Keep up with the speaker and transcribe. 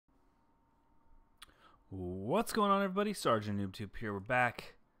What's going on, everybody? Sergeant NoobTube here. We're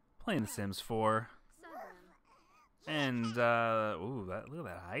back playing The Sims 4. And, ooh, look at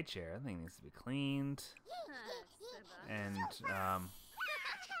that high chair. That thing needs to be cleaned. And,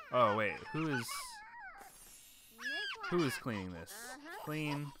 oh, wait, who is cleaning this?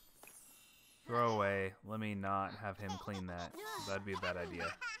 Clean. Throw away. Let me not have him clean that. That'd be a bad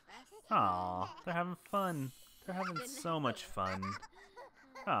idea. Aw, they're having fun. They're having so much fun.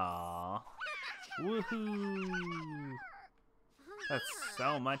 Aw. Woohoo! That's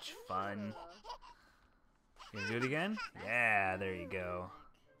so much fun. You gonna do it again? Yeah, there you go.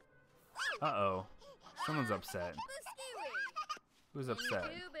 Uh-oh. Someone's upset. Who's upset?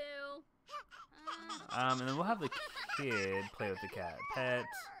 And then we'll have the kid play with the cat. Pet,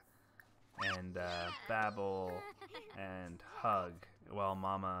 and babble, and hug while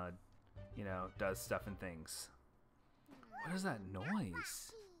Mama, you know, does stuff and things. What is that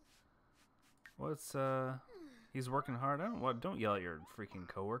noise? What's he's working hard. Don't yell at your freaking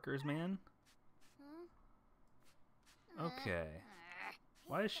coworkers, man. Okay.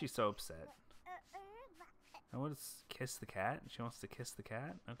 Why is she so upset? And what is kiss the cat? She wants to kiss the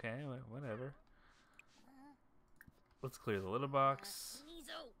cat? Okay, whatever. Let's clear the litter box.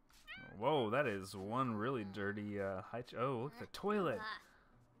 Whoa, that is one really dirty oh, look, the toilet.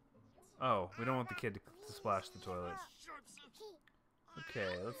 Oh, we don't want the kid to splash the toilet. Okay,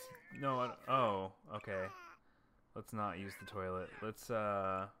 let's oh, okay. Let's not use the toilet. Let's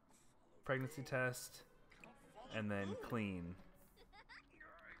pregnancy test and then clean.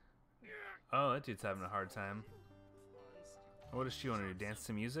 Oh, that dude's having a hard time. What does she want to do? Dance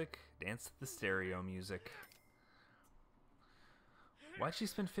to music? Dance to the stereo music. Why'd she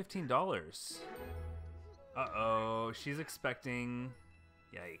spend $15? Uh-oh, she's expecting...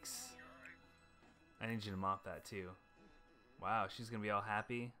 Yikes. I need you to mop that too. Wow, she's gonna be all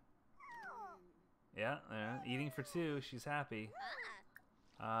happy. Yeah, eating for two. She's happy.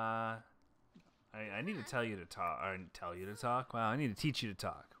 I need to tell you to talk. Or tell you to talk. Wow, I need to teach you to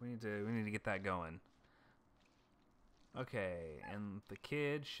talk. We need to get that going. Okay, and the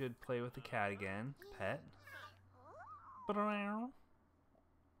kid should play with the cat again. Pet.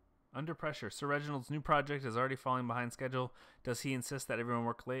 Under pressure. Sir Reginald's new project is already falling behind schedule. Does he insist that everyone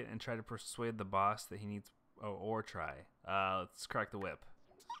work late and try to persuade the boss that he needs? Oh, or try. Let's crack the whip.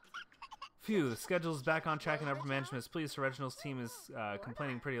 Phew, the schedule's back on track and upper management is pleased. Sir Reginald's team is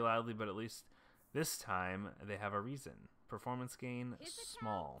complaining pretty loudly, but at least this time they have a reason. Performance gain,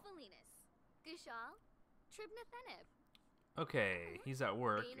 small. Okay, he's at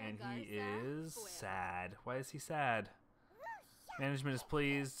work and he is sad. Why is he sad? Management is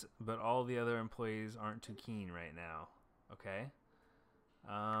pleased, but all the other employees aren't too keen right now. Okay.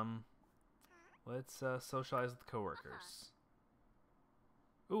 Let's socialize with the coworkers.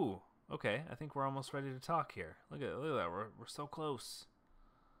 Ooh, okay. I think we're almost ready to talk here. Look at that. We're so close.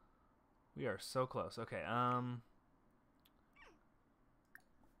 We are so close. Okay.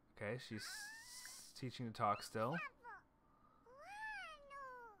 Okay, she's teaching to talk still.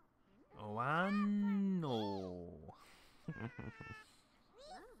 Oh, I know.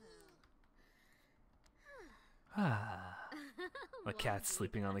 A cat's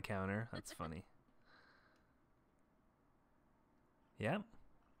sleeping on the counter. That's funny. Yep.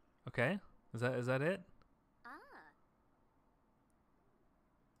 Okay. Is that it?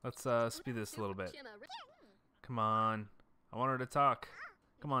 Let's speed this a little bit. Come on. I want her to talk.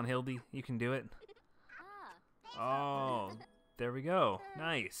 Come on, Hildy. You can do it. Oh, there we go.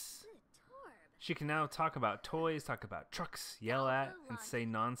 Nice. She can now talk about toys, talk about trucks, yell at, and say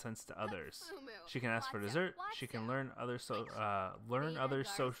nonsense to others. She can ask for dessert. She can learn other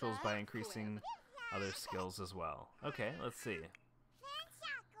socials by increasing other skills as well. Okay, let's see.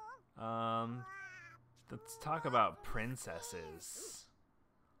 Let's talk about princesses.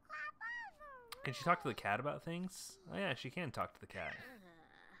 Can she talk to the cat about things? Oh yeah, she can talk to the cat.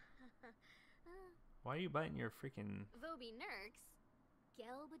 Why are you biting your freaking...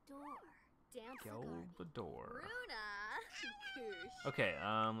 Gelbador. Okay,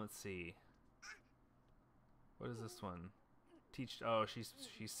 let's see. What is this one? Oh, she's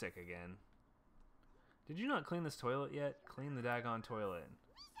sick again. Did you not clean this toilet yet? Clean the daggone toilet.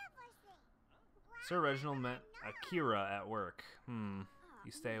 Sir Reginald met Akira at work.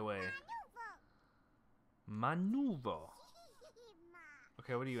 You stay away. Manuvo.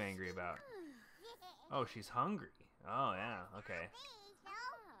 Okay, what are you angry about? Oh, she's hungry. Oh, yeah, okay.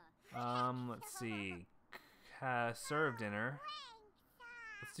 Let's see. Serve dinner.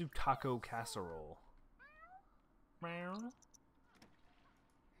 Let's do taco casserole.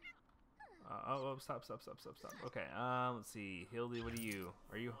 Oh, stop. Okay, let's see. Hildy, what are you?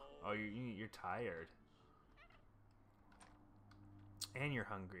 Oh, you're tired. And you're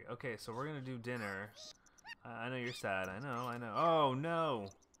hungry. Okay, so we're gonna do dinner. I know you're sad. I know. Oh, no!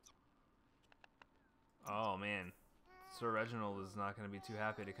 Oh, man. Sir Reginald is not gonna be too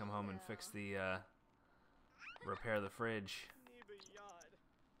happy to come home and fix the, repair the fridge.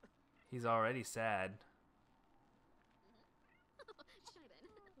 He's already sad.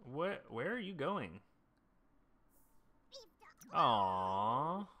 Where are you going?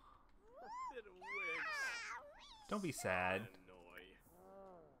 Aww. Don't be sad.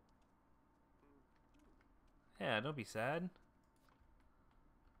 Yeah, don't be sad.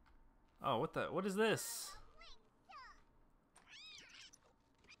 Oh, what is this?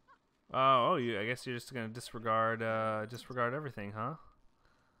 Oh, I guess you're just gonna disregard everything, huh?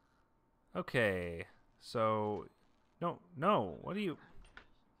 Okay. So, no. What are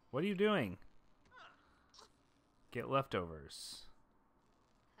you doing? Get leftovers.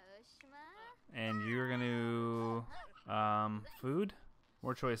 And you're gonna, food?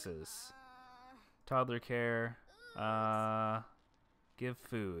 More choices. Toddler care. Give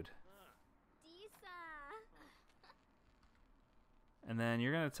food. And then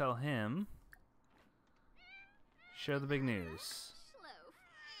you're gonna tell him, share the big news.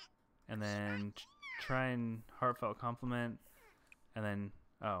 And then try and heartfelt compliment. And then,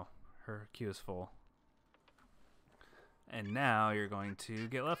 oh, her queue is full. And now you're going to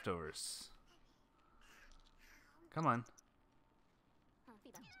get leftovers. Come on.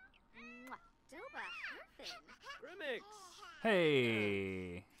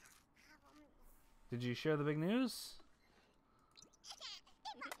 Hey! Did you share the big news?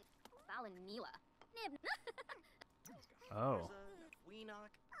 Oh.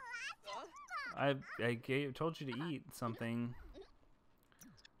 I told you to eat something.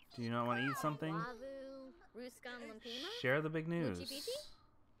 Do you not want to eat something? Share the big news.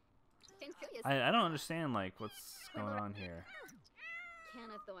 I don't understand, like, what's going on here.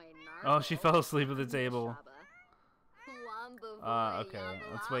 Oh, she fell asleep at the table. Okay,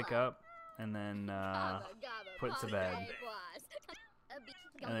 let's wake up and then put to bed.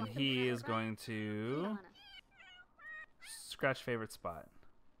 And then he is going to scratch favorite spot.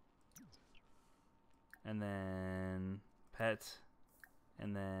 And then pet.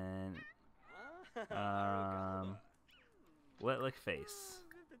 And then wet lick face.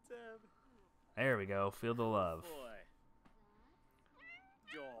 There we go. Feel the love.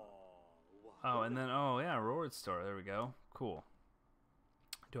 Oh, and then, oh yeah, reward store. There we go. Cool.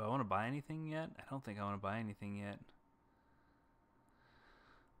 Do I want to buy anything yet? I don't think I want to buy anything yet.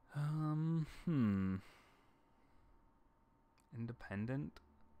 Independent.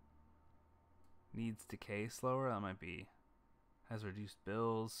 Needs decay slower. That might be. Has reduced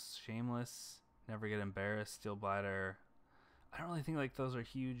bills. Shameless. Never get embarrassed. Steel bladder. I don't really think like those are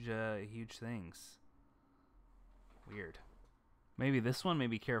huge things. Weird. Maybe this one,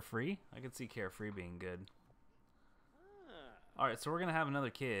 maybe carefree. I could see carefree being good. Alright, so we're gonna have another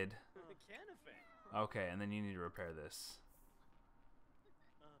kid. Okay, and then you need to repair this.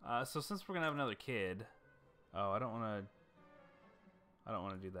 So since we're gonna have another kid, oh, I don't wanna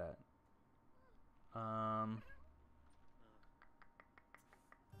do that.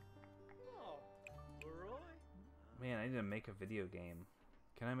 Man, I need to make a video game.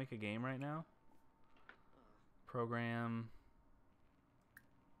 Can I make a game right now? Program.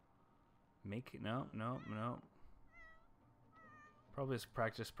 Make it. No. Probably just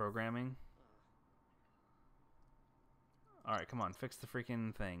practice programming. Alright, come on. Fix the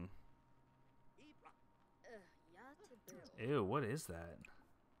freaking thing. Ew, what is that?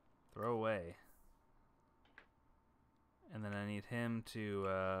 Throw away. And then I need him to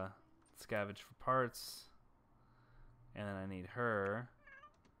scavenge for parts. And then I need her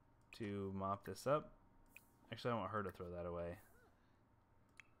to mop this up. Actually, I want her to throw that away.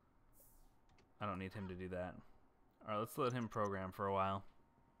 I don't need him to do that. Alright, let's let him program for a while.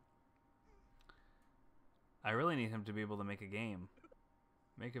 I really need him to be able to make a game.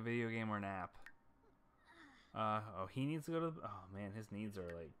 Make a video game or an app. Oh, he needs to go to the... Oh, man, his needs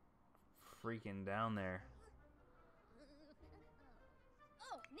are, like, freaking down there.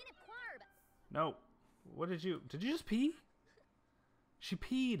 No. What did you... Did you just pee? She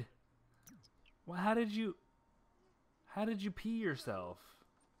peed. Well, how did you pee yourself?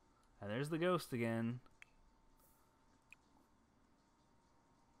 And there's the ghost again.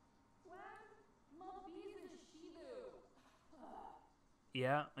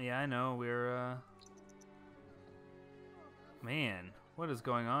 Yeah, I know. We're, Man, what is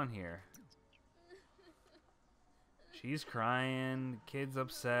going on here? She's crying. Kid's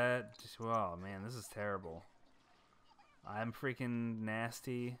upset. Oh, man, this is terrible. I'm freaking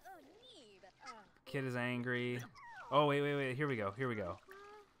nasty. Kid is angry. Oh, wait. Here we go.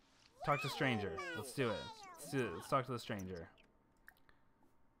 Talk to stranger. Let's do it. Let's talk to the stranger.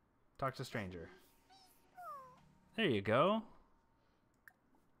 Talk to stranger. There you go.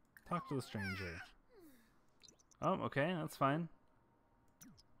 Talk to the stranger. Oh, okay, that's fine.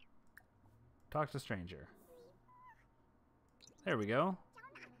 Talk to stranger. There we go.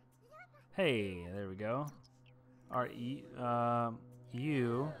 Hey, there we go. You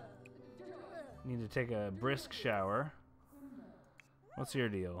need to take a brisk shower. What's your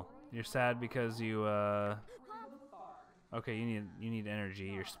deal? You're sad because you okay, you need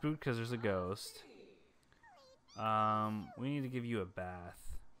energy. You're spooked because there's a ghost. We need to give you a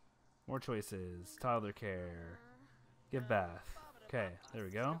bath. More choices. Toddler care. Give bath. Okay, there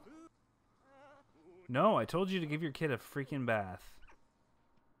we go. No, I told you to give your kid a freaking bath.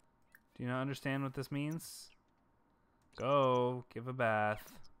 Do you not understand what this means? Go, give a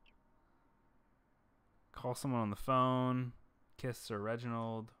bath. Call someone on the phone. Kiss Sir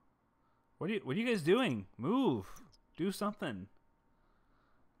Reginald. What are you guys doing? Move. Do something.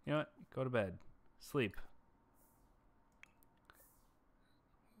 You know what? Go to bed. Sleep.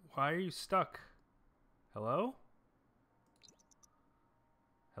 Why are you stuck? Hello?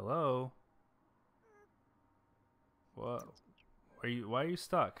 Hello? What? Why are you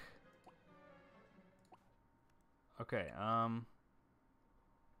stuck? Okay,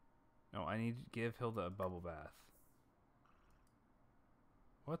 no, I need to give Hilda a bubble bath.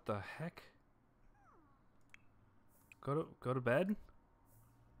 What the heck? Go to bed?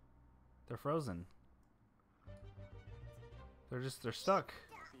 They're frozen. They're stuck.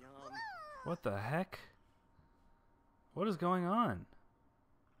 What the heck? What is going on?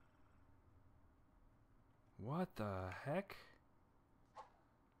 What the heck?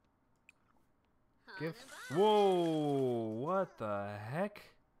 Whoa! What the heck?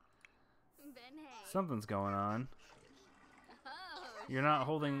 Something's going on. You're not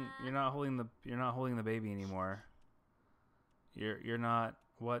holding the baby anymore. You're not.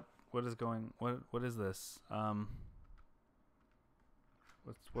 What is going? What is this?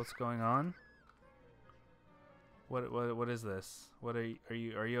 What's going on? What is this? What are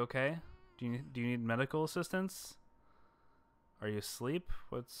you okay? Do you need medical assistance? Are you asleep?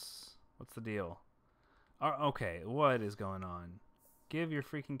 What's the deal? Okay, what is going on? Give your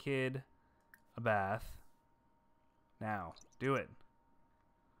freaking kid a bath. Now, do it.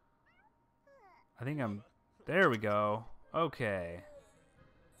 There we go. Okay.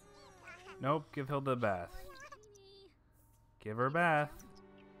 Nope, give Hilda a bath. Give her a bath.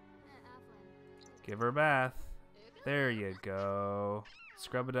 Give her a bath. There you go.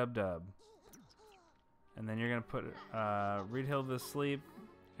 Scrub-a-dub-dub. And then you're going to put, read Hilda to sleep,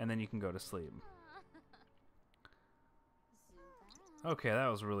 and then you can go to sleep. Okay, that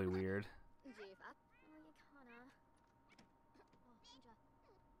was really weird.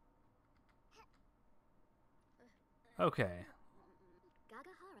 Okay.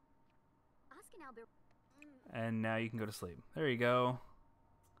 And now you can go to sleep. There you go.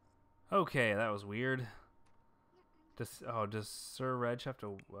 Okay, that was weird. Does Sir Reg have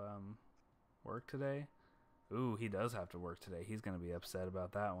to work today? Ooh, he does have to work today. He's going to be upset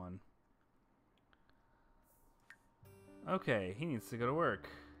about that one. Okay, he needs to go to work.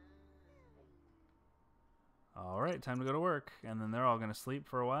 Alright, time to go to work. And then they're all going to sleep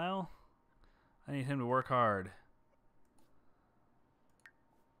for a while. I need him to work hard.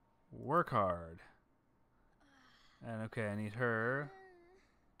 Work hard. And okay, I need her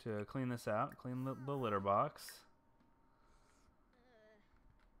to clean this out. Clean the litter box.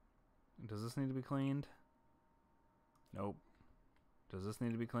 Does this need to be cleaned? Nope. Does this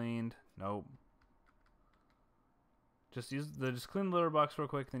need to be cleaned? Nope. Just clean the litter box real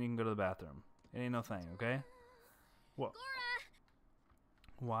quick, then you can go to the bathroom. It ain't no thing, okay? What?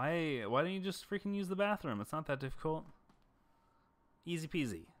 Why don't you just freaking use the bathroom? It's not that difficult. Easy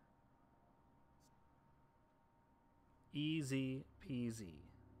peasy. Easy peasy.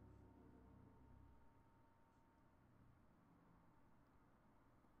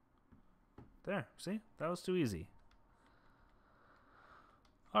 There, see? That was too easy.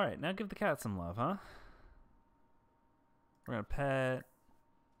 Alright, now give the cat some love, huh? We're going to pet.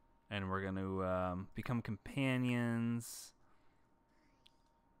 And we're going to become companions.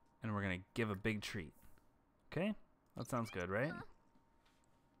 And we're going to give a big treat. Okay? That sounds good, right?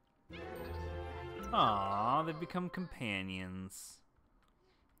 Aww, they've become companions.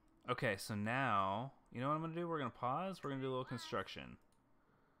 Okay, so now, you know what I'm going to do? We're going to pause. We're going to do a little construction.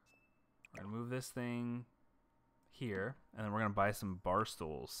 We're going to move this thing here. And then we're going to buy some bar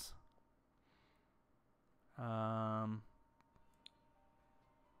stools. Come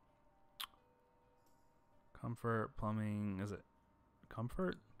Comfort, plumbing, is it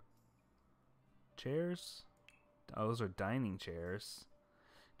comfort? Chairs? Oh, those are dining chairs.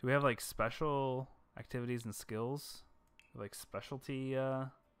 Do we have like special activities and skills? Like specialty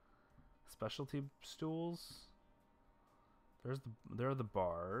stools? There are the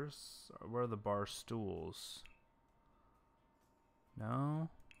bars. Where are the bar stools? No.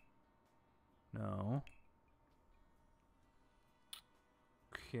 No.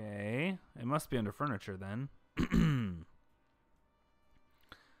 Okay. It must be under furniture then.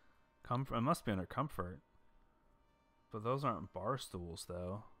 Comfort. It must be under comfort. But those aren't bar stools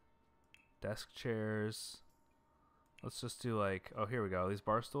though. Desk chairs. Let's just do like, oh, here we go. These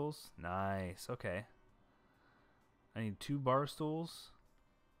bar stools. Nice. Okay. I need 2 bar stools.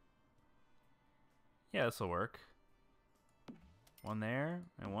 Yeah, this will work. One there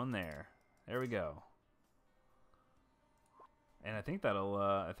and one there. There we go. And I think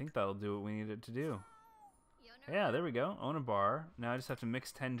that'll do what we need it to do. Yeah, there we go. Own a bar. Now I just have to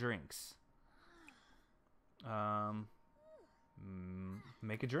mix 10 drinks.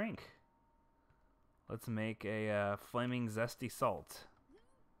 Make a drink. Let's make a flaming zesty salt.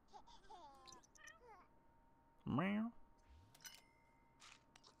 Meow.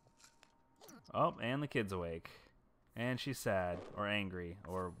 Oh, and the kid's awake. And she's sad or angry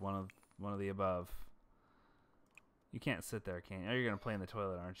or one of the above. You can't sit there, can you? Oh, you're gonna play in the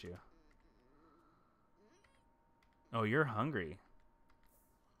toilet, aren't you? Oh, you're hungry.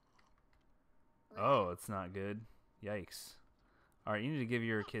 Oh, it's not good. Yikes. Alright, you need to give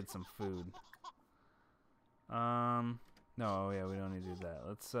your kid some food. No, yeah, we don't need to do that.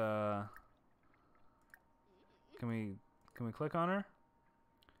 Let's, Can we click on her?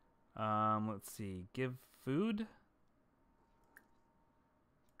 Let's see. Give food?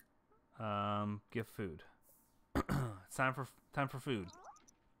 Give food. It's time for food.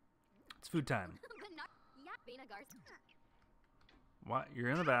 It's food time. What? You're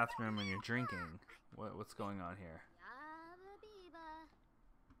in the bathroom and you're drinking. What's going on here?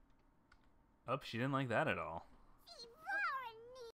 Oh, she didn't like that at all.